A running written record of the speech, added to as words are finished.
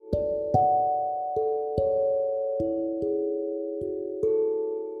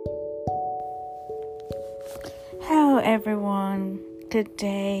everyone. Good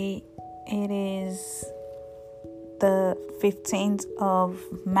day. It is the 15th of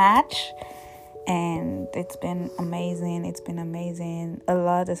March and it's been amazing. A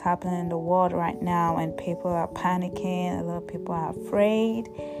lot is happening in the world right now and people are panicking. A lot of people are afraid.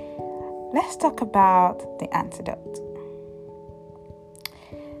 Let's talk about the antidote.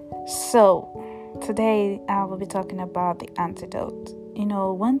 So, today I will be talking about the antidote.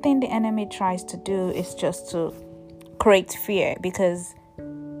 One thing the enemy tries to do is just to create fear, because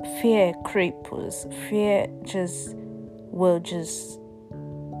fear cripples.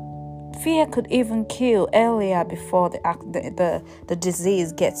 Fear could even kill earlier before the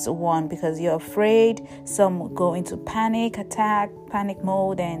disease gets to one, because you're afraid. Some go into panic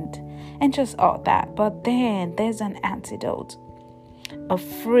mode and just all that. But then there's an antidote. A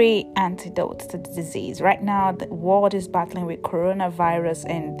free antidote to the disease. Right now, the world is battling with coronavirus,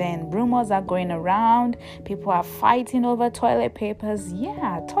 and then rumors are going around. People are fighting over toilet papers.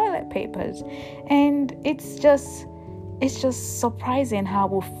 Yeah, toilet papers. And it's just surprising how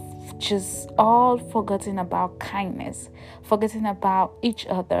we've just all forgotten about kindness, forgetting about each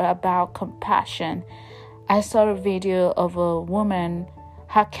other, about compassion. I saw a video of a woman.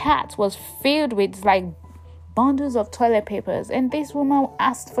 Her cat was filled with bundles of toilet papers, and this woman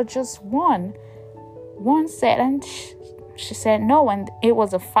asked for just one set, and she said no, and it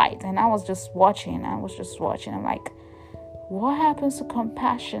was a fight. And I was just watching. I'm like, what happens to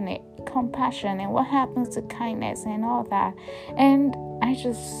compassion, and what happens to kindness and all that? And I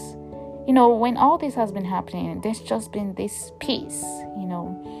just, when all this has been happening, there's just been this peace,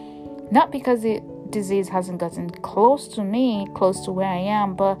 not because the disease hasn't gotten close to me, close to where I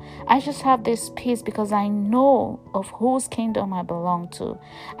am, but I just have this peace because I know of whose kingdom I belong to.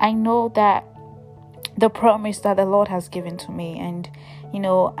 I know that the promise that the Lord has given to me, and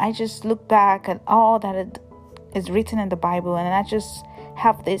I just look back at all that is written in the Bible, and I just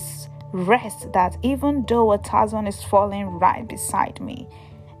have this rest that even though a thousand is falling right beside me,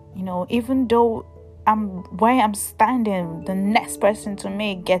 even though where I'm standing, the next person to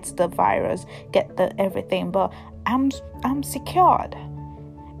me gets the virus, get the everything, but I'm secured.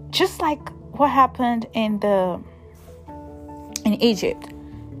 Just like what happened in Egypt,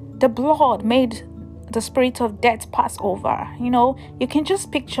 the blood made the spirit of death pass over. You can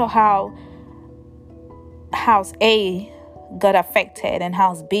just picture how house A got affected and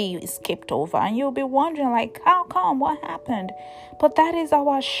house B skipped over, and you'll be wondering how come, what happened? But that is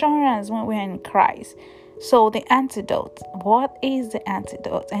our assurance when we're in Christ. So the antidote, what is the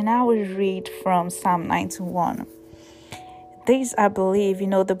antidote? And I will read from Psalm 91. This, I believe,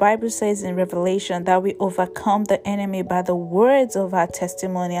 the Bible says in Revelation that we overcome the enemy by the words of our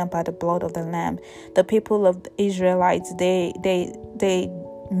testimony and by the blood of the Lamb. The people of the Israelites, the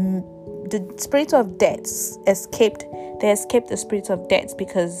spirit of death escaped. They escaped the spirit of death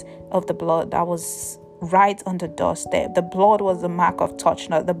because of the blood that was right on the doorstep. The blood was the mark of touch.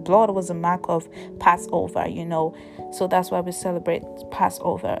 The blood was the mark of Passover, So that's why we celebrate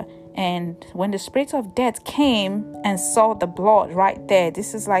Passover. And when the spirit of death came and saw the blood right there,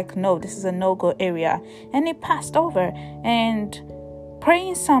 this is a no-go area. And it passed over. And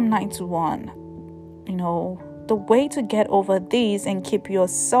praying Psalm 91, the way to get over these and keep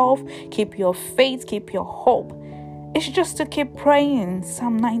yourself, keep your faith, keep your hope, it's just to keep praying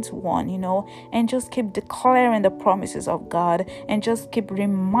Psalm 91, and just keep declaring the promises of God, and just keep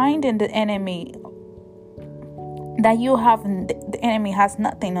reminding the enemy that the enemy has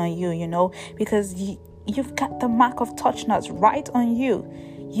nothing on you, because you've got the mark of touchness right on you.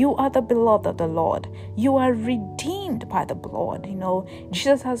 You are the beloved of the Lord. You are redeemed by the blood.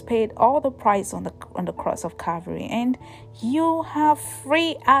 Jesus has paid all the price on the cross of Calvary, and you have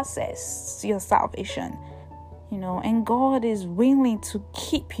free access to your salvation. And God is willing to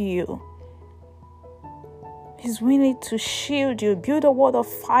keep you. He's willing to shield you, build a wall of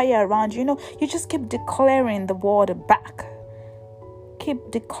fire around you. You just keep declaring the word back.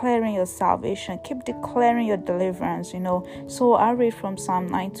 Keep declaring your salvation. Keep declaring your deliverance, So I read from Psalm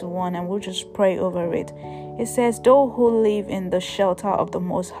 91 and we'll just pray over it. It says, "Those who live in the shelter of the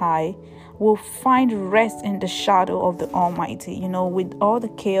Most High will find rest in the shadow of the Almighty." With all the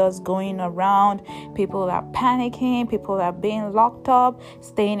chaos going around, people are panicking, people are being locked up,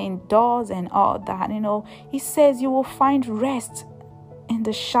 staying indoors and all that, He says you will find rest in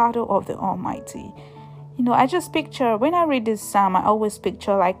the shadow of the Almighty. I just picture, when I read this psalm, I always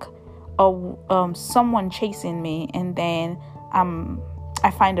picture someone chasing me, and then I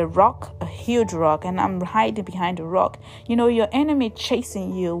find a huge rock, and I'm hiding behind the rock. Your enemy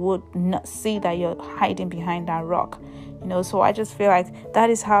chasing you would not see that you're hiding behind that rock. So I just feel like that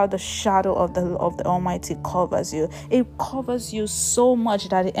is how the shadow of the Almighty covers you. It covers you so much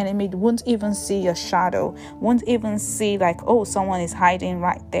that the enemy won't even see your shadow, won't even see like, oh, someone is hiding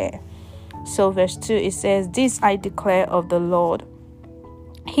right there. So verse 2, it says, "This I declare of the Lord.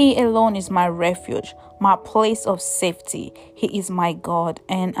 He alone is my refuge, my place of safety. He is my God,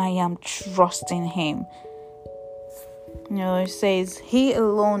 and I am trusting him." It says, "He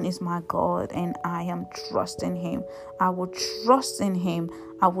alone is my God, and I am trusting him. I will trust in him.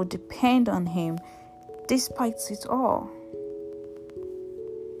 I will depend on him despite it all."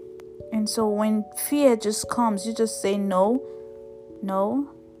 And so when fear just comes, you just say, no,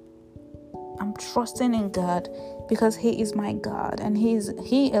 I'm trusting in God because he is my God, and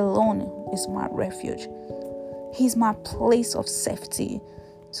he alone is my refuge. He's my place of safety.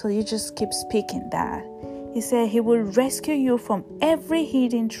 So you just keep speaking that. He said he will rescue you from every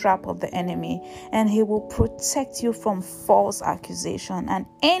hidden trap of the enemy, and he will protect you from false accusation and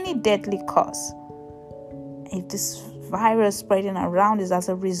any deadly curse. If this virus spreading around is as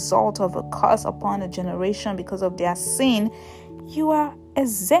a result of a curse upon a generation because of their sin, you are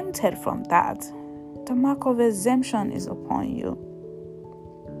exempted from that. The mark of exemption is upon you.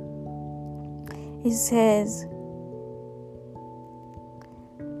 He says,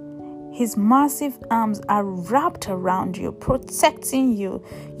 his massive arms are wrapped around you, protecting you.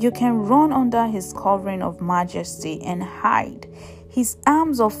 You can run under his covering of majesty and hide. His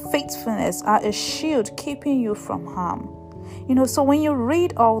arms of faithfulness are a shield keeping you from harm. So when you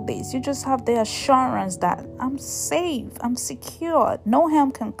read all this, you just have the assurance that I'm safe, I'm secure. No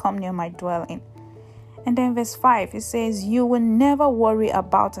harm can come near my dwelling. And then verse 5, it says, "You will never worry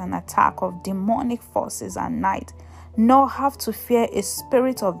about an attack of demonic forces at night, nor have to fear a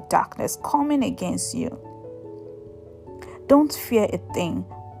spirit of darkness coming against you. Don't fear a thing,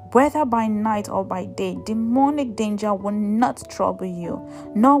 whether by night or by day. Demonic danger will not trouble you,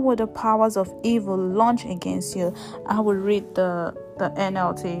 nor will the powers of evil launch against you." I will read the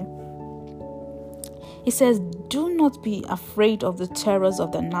NLT. It says, "Do not be afraid of the terrors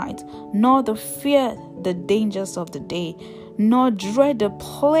of the night, nor fear the dangers of the day, nor dread the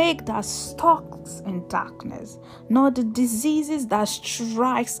plague that stalks in darkness, nor the diseases that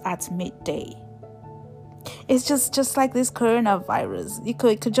strikes at midday." It's just like this coronavirus. You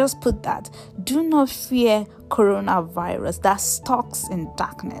could just put that. Do not fear coronavirus that stalks in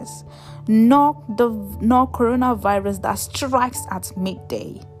darkness, nor coronavirus that strikes at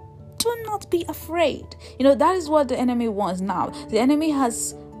midday. Do not be afraid. That is what the enemy wants now. The enemy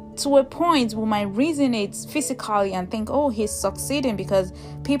has, to a point, we might reason it physically and think, oh, he's succeeding because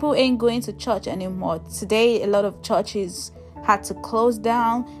people ain't going to church anymore. Today, a lot of churches had to close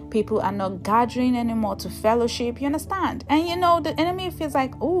down. People are not gathering anymore to fellowship. You understand? And the enemy feels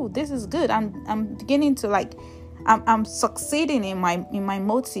like, oh, this is good. I'm beginning to like, I'm succeeding in my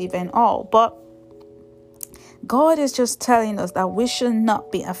motive and all. But God is just telling us that we should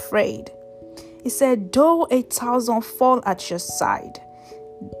not be afraid. He said, "Though 1,000 fall at your side,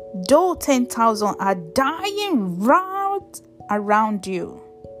 though 10,000 are dying round around you,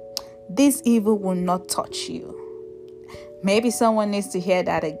 this evil will not touch you." Maybe someone needs to hear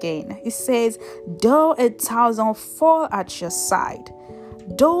that again. It says, "Though 1,000 fall at your side,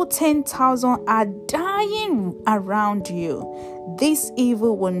 though 10,000 are dying around you, this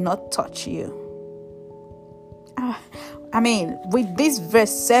evil will not touch you." With this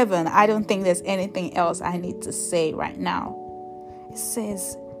verse 7, I don't think there's anything else I need to say right now. It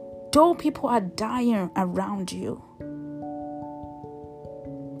says, though people are dying around you,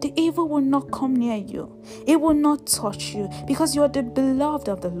 the evil will not come near you. It will not touch you because you are the beloved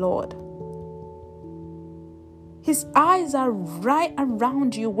of the Lord. His eyes are right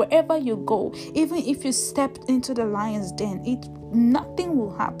around you wherever you go. Even if you step into the lion's den, nothing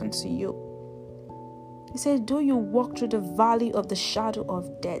will happen to you. He said, though you walk through the valley of the shadow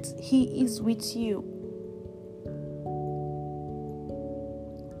of death, he is with you.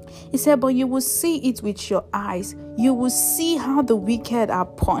 He said, but you will see it with your eyes. You will see how the wicked are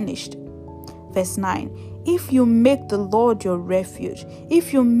punished. Verse 9, if you make the Lord your refuge,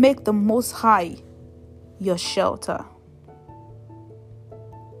 if you make the Most High your shelter,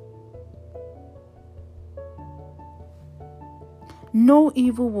 no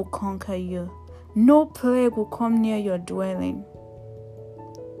evil will conquer you. No plague will come near your dwelling.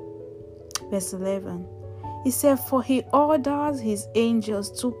 Verse 11. He said, for he orders his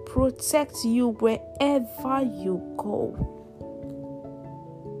angels to protect you wherever you go.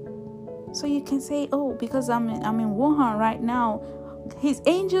 So you can say, oh, because I'm in Wuhan right now, his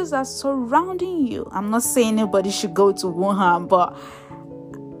angels are surrounding you. I'm not saying anybody should go to Wuhan, but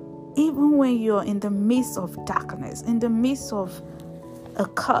even when you're in the midst of darkness, in the midst of a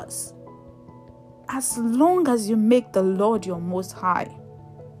curse, as long as you make the Lord your most high,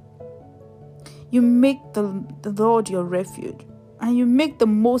 you make the Lord your refuge, and you make the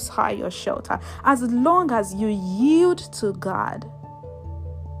Most High your shelter, as long as you yield to God,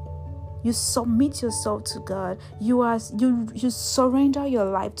 you submit yourself to God, you surrender your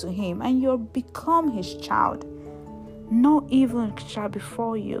life to Him, and you become His child, no evil shall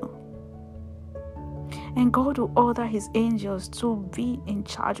befall you. And God will order His angels to be in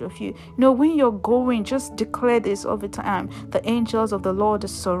charge of you. When you're going, just declare this all the time. The angels of the Lord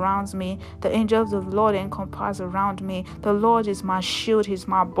surrounds me. The angels of the Lord encompass around me. The Lord is my shield. He's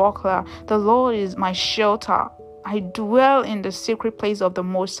my buckler. The Lord is my shelter. I dwell in the secret place of the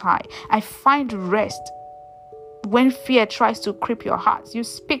Most High. I find rest. When fear tries to creep your heart, you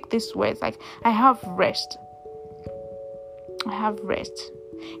speak these words like, I have rest. I have rest.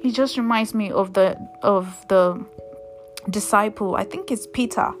 It just reminds me of the disciple. I think it's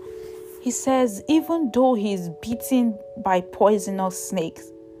Peter. He says, even though he's beaten by poisonous snakes,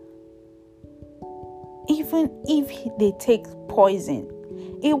 even if they take poison,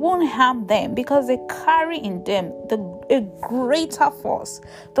 it won't harm them, because they carry in them a greater force,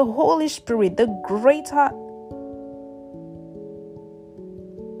 the Holy Spirit, the greater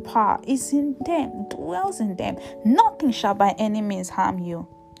power is in them, dwells in them. Nothing shall by any means harm you.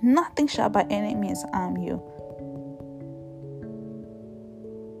 Nothing shall by any means harm you.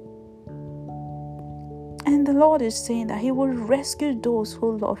 And the Lord is saying that He will rescue those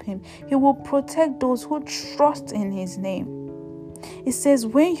who love Him. He will protect those who trust in His name. It says,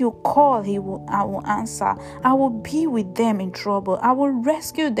 when you call, I will answer. I will be with them in trouble. I will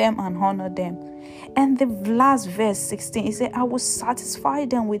rescue them and honor them. And the last verse 16, it says, I will satisfy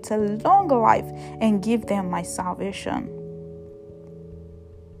them with a long life and give them my salvation.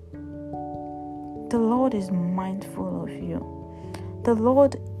 The Lord is mindful of you. The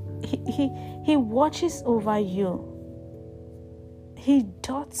Lord, He watches over you. He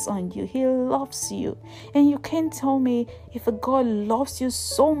dotes on you. He loves you. And you can't tell me, if a God loves you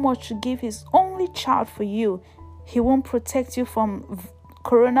so much to give His only child for you, He won't protect you from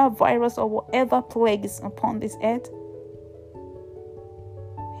coronavirus or whatever plague is upon this earth.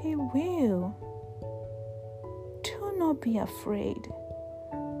 He will. Do not be afraid.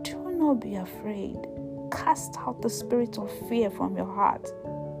 Do not be afraid. Cast out the spirit of fear from your heart.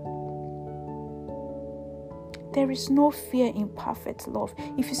 There is no fear in perfect love.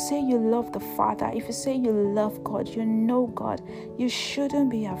 If you say you love the Father, if you say you love God, you know God, you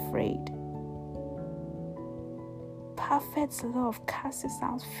shouldn't be afraid. Perfect love casts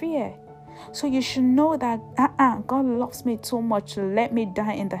out fear. So you should know that God loves me too much to let me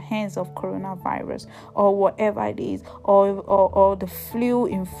die in the hands of coronavirus or whatever it is, or the flu,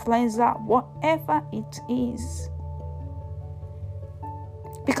 influenza, whatever it is.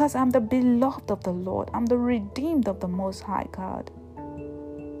 Because I'm the beloved of the Lord. I'm the redeemed of the Most High God.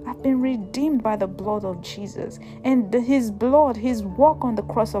 I've been redeemed by the blood of Jesus. And His blood, His work on the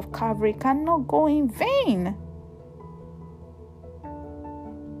cross of Calvary cannot go in vain.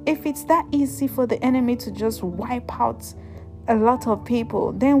 If it's that easy for the enemy to just wipe out a lot of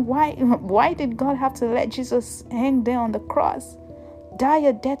people, then why did God have to let Jesus hang there on the cross? Die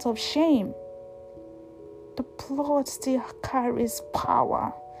a death of shame. The blood still carries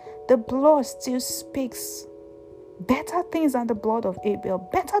power. The blood still speaks better things than the blood of Abel,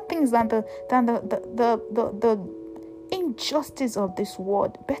 better things than the injustice of this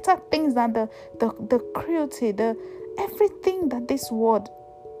world, better things than the cruelty, the everything that this world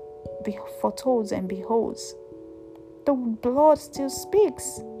foretold and beholds. The blood still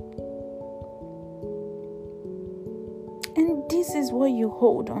speaks. And this is what you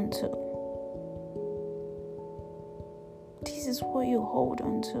hold on to. This is what you hold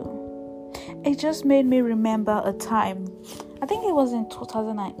on to. It just made me remember a time, I think it was in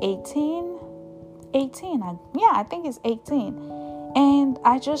 2018. I think it's 18. And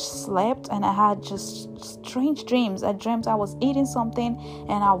I just slept and I had just strange dreams. I dreamt I was eating something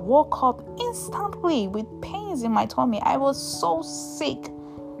and I woke up instantly with pains in my tummy. I was so sick.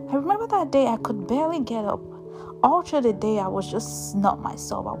 I remember that day I could barely get up. All through the day I was just not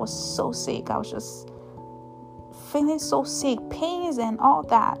myself. I was so sick. I was just feeling so sick, pains and all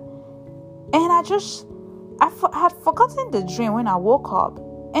that. And I had forgotten the dream when I woke up.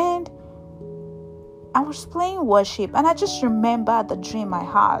 And I was playing worship and I just remembered the dream I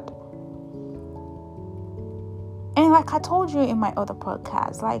had. And like I told you in my other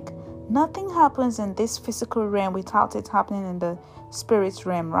podcast, like nothing happens in this physical realm without it happening in the spirit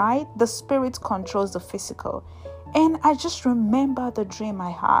realm, right? The spirit controls the physical. And I just remember the dream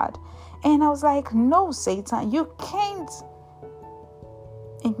I had. And I was like, no, Satan, you can't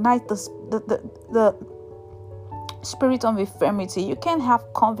ignite the spirit of infirmity. You can't have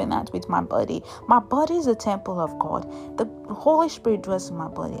covenant with my body. My body is a temple of God. The Holy Spirit dwells in my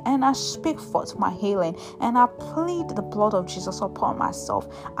body. And I speak forth my healing. And I plead the blood of Jesus upon myself.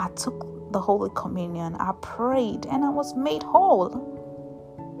 I took the Holy Communion. I prayed and I was made whole.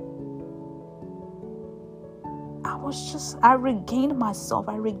 I regained myself.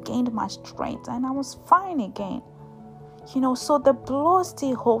 I regained my strength. And I was fine again. So the blood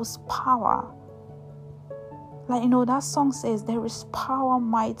still holds power. Like, that song says, there is power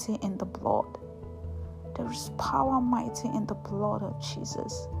mighty in the blood. There is power mighty in the blood of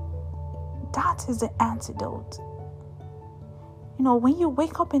Jesus. That is the antidote. When you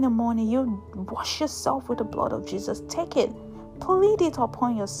wake up in the morning, you wash yourself with the blood of Jesus. Take it. Plead it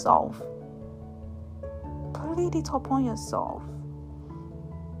upon yourself. Plead it upon yourself.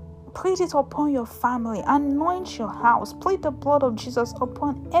 Plead it upon your family. Anoint your house. Plead the blood of Jesus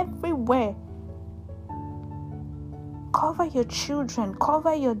upon everywhere. Cover your children.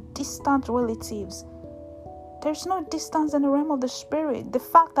 Cover your distant relatives. There's no distance in the realm of the spirit. The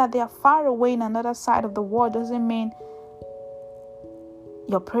fact that they are far away in another side of the world doesn't mean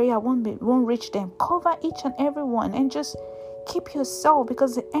your prayer won't reach them. Cover each and every one and just keep yourself,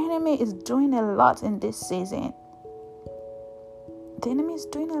 because the enemy is doing a lot in this season. The enemy is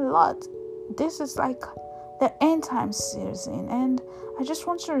doing a lot. This is like the end time season, and I just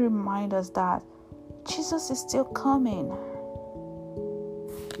want to remind us that Jesus is still coming.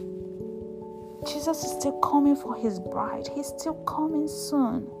 Jesus is still coming for his bride. He's still coming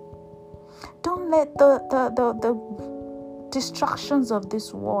soon. Don't let the distractions of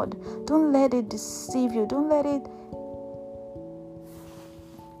this world, don't let it deceive you. Don't let it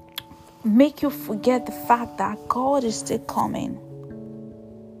make you forget the fact that God is still coming.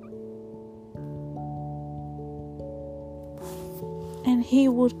 And he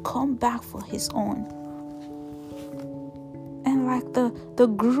would come back for his own. And like the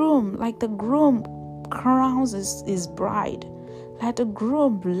groom crowns his bride. Like the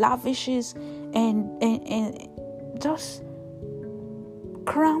groom lavishes and just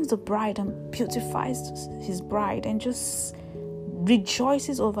crowns the bride and beautifies his bride and just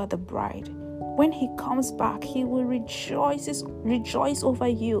rejoices over the bride. When he comes back, he will rejoice over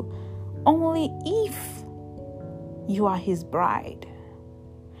you only if you are his bride.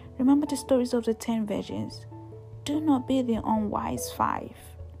 Remember the stories of the 10 virgins. Do not be the unwise 5.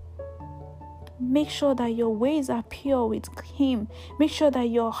 Make sure that your ways are pure with him. Make sure that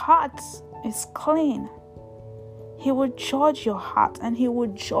your heart is clean. He will judge your heart and he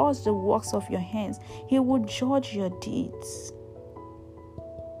will judge the works of your hands. He will judge your deeds.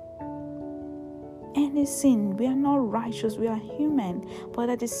 Any sin, we are not righteous, we are human. But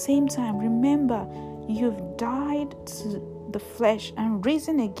at the same time, remember, you've died to the flesh and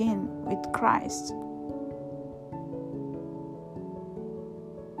risen again with Christ.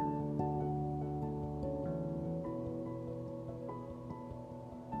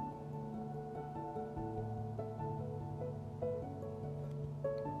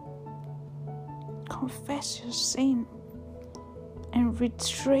 Confess your sin and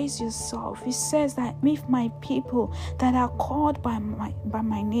retrace yourself. He says that if my people that are called by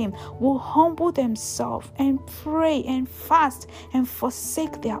my name will humble themselves and pray and fast and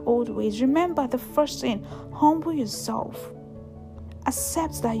forsake their old ways. Remember the first thing, humble yourself.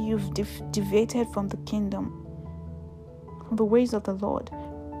 Accept that you've deviated from the kingdom, from the ways of the Lord.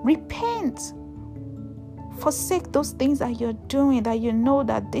 Repent. Forsake those things that you're doing, that you know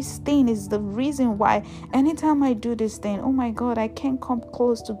that this thing is the reason why anytime I do this thing, oh my God, I can't come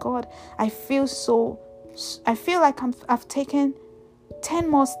close to God. I feel like I've taken 10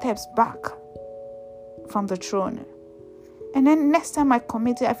 more steps back from the throne. And then next time I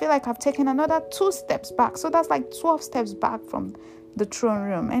commit it, I feel like I've taken another 2 steps back. So that's like 12 steps back from the throne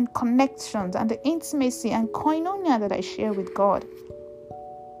room and connections and the intimacy and koinonia that I share with God.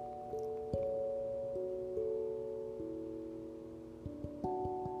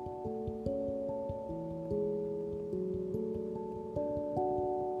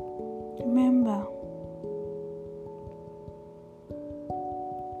 Remember,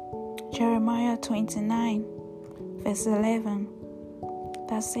 Jeremiah 29, verse 11,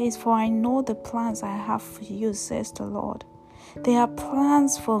 that says, "For I know the plans I have for you, says the Lord. They are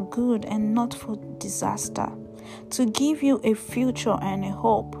plans for good and not for disaster, to give you a future and a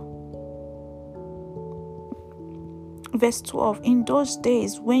hope." Verse 12, "In those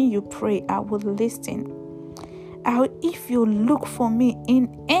days when you pray, I will listen. If you look for me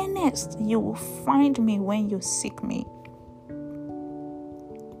in any honest, you will find me when you seek me.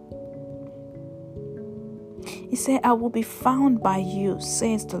 He said, I will be found by you,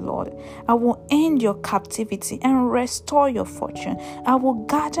 says the Lord. I will end your captivity and restore your fortune. I will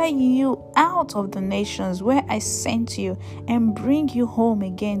gather you out of the nations where I sent you and bring you home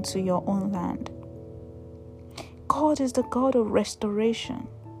again to your own land. God is the God of restoration.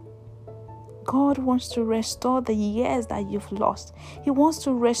 God wants to restore the years that you've lost. He wants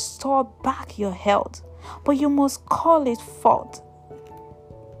to restore back your health, but you must call it forth.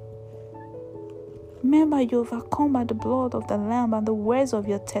 Remember, you overcome by the blood of the Lamb and the words of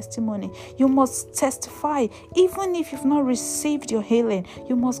your testimony. You must testify. Even if you've not received your healing,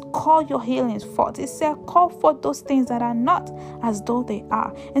 you must call your healing forth. It said, call forth those things that are not as though they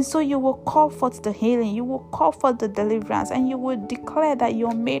are. And so you will call forth the healing. You will call forth the deliverance. And you will declare that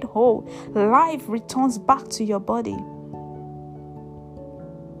you're made whole. Life returns back to your body.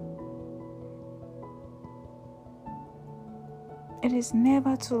 It is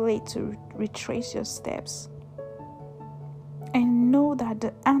never too late to retrace your steps. And know that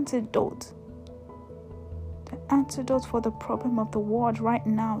the antidote for the problem of the world right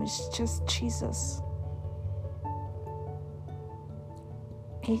now is just Jesus.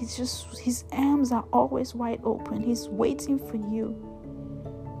 His arms are always wide open. He's waiting for you.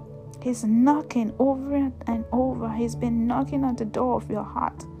 He's knocking over and over. He's been knocking at the door of your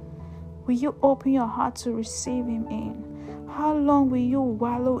heart. Will you open your heart to receive him in? How long will you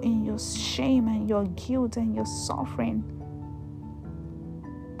wallow in your shame and your guilt and your suffering?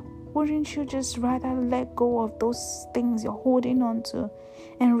 Wouldn't you just rather let go of those things you're holding on to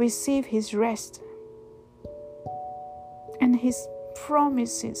and receive his rest and his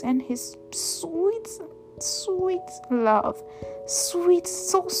promises and his sweet, sweet love? Sweet,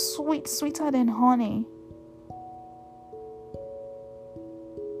 so sweet, sweeter than honey.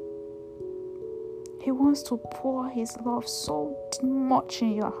 He wants to pour his love so much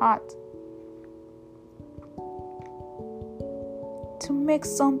in your heart, to make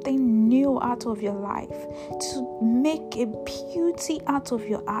something new out of your life, to make a beauty out of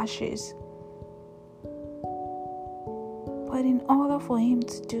your ashes. But in order for him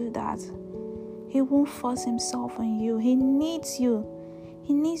to do that, he won't force himself on you. He needs you.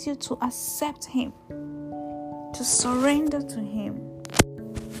 He needs you to accept him, to surrender to him.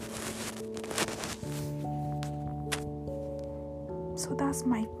 So that's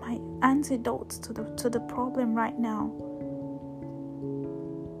my antidote to the problem right now.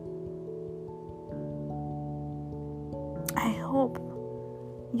 I hope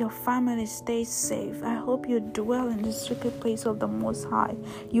your family stays safe. I hope you dwell in the secret place of the Most High.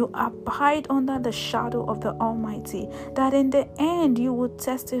 You abide under the shadow of the Almighty. That in the end you will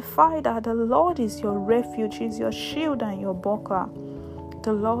testify that the Lord is your refuge, is your shield and your buckler.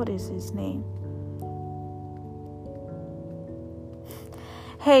 The Lord is his name.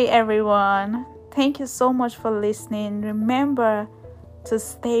 Hey everyone, thank you so much for listening. Remember to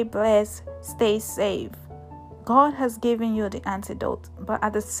stay blessed, stay safe. God has given you the antidote, but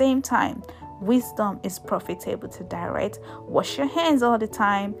at the same time, wisdom is profitable to direct. Wash your hands all the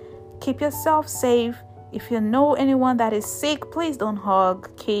time. Keep yourself safe. If you know anyone that is sick, please don't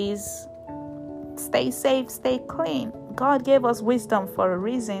hug, kiss. Stay safe, stay clean. God gave us wisdom for a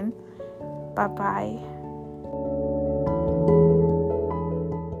reason. Bye-bye.